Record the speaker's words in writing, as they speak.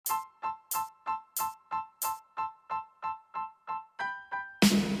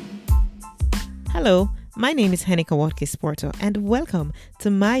Hello, my name is Henika Watkins Porto, and welcome to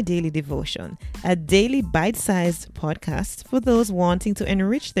My Daily Devotion, a daily bite-sized podcast for those wanting to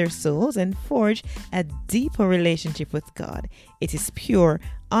enrich their souls and forge a deeper relationship with God. It is pure,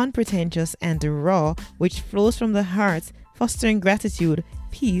 unpretentious, and raw, which flows from the heart, fostering gratitude,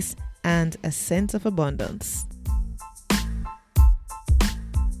 peace, and a sense of abundance.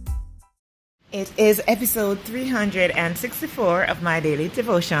 It is episode 364 of My Daily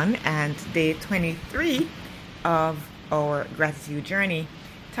Devotion and day 23 of our gratitude journey,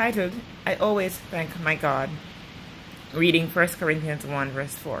 titled, I Always Thank My God. Reading 1 Corinthians 1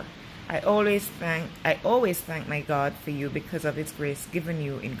 verse 4. I always thank my God for you because of His grace given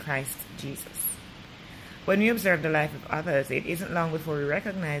you in Christ Jesus. When we observe the life of others, it isn't long before we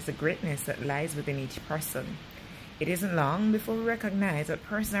recognize the greatness that lies within each person. It isn't long before we recognize that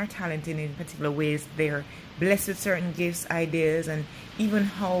persons are talented in particular ways. They're blessed with certain gifts, ideas, and even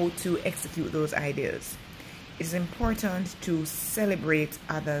how to execute those ideas. It is important to celebrate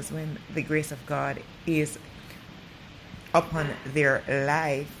others when the grace of God is upon their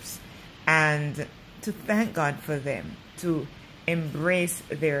lives and to thank God for them, to embrace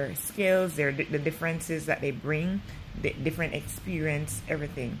their skills, the differences that they bring, the different experience,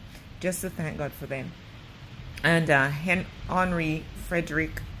 everything, just to thank God for them. And Henry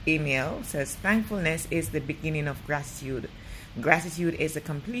Frederick Amiel says, thankfulness is the beginning of gratitude. Gratitude is the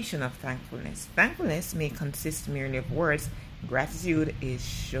completion of thankfulness. Thankfulness may consist merely of words. Gratitude is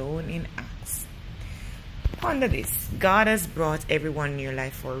shown in acts. Ponder this. God has brought everyone in your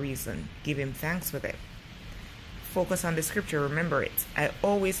life for a reason. Give Him thanks for it. Focus on the scripture. Remember it. I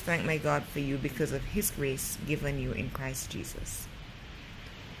always thank my God for you because of His grace given you in Christ Jesus.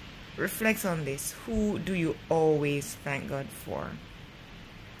 Reflect on this. Who do you always thank God for?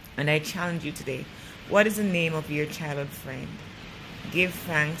 And I challenge you today. What is the name of your childhood friend? Give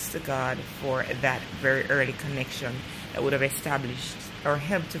thanks to God for that very early connection that would have established or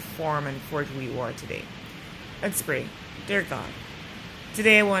helped to form and forge who you are today. Let's pray. Dear God,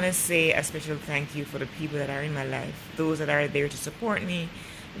 today I want to say a special thank you for the people that are in my life, those that are there to support me,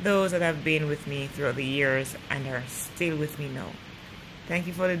 those that have been with me throughout the years and are still with me now. Thank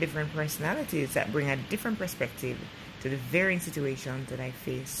you for the different personalities that bring a different perspective to the varying situations that I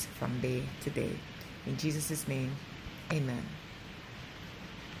face from day to day. In Jesus' name, amen.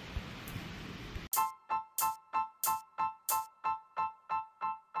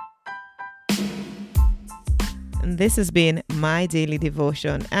 This has been My Daily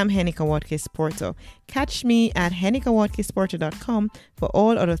Devotion. I'm Henika Watkins Porto. Catch me at henikawatkinsporto.com for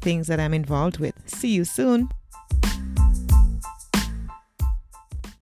all other things that I'm involved with. See you soon.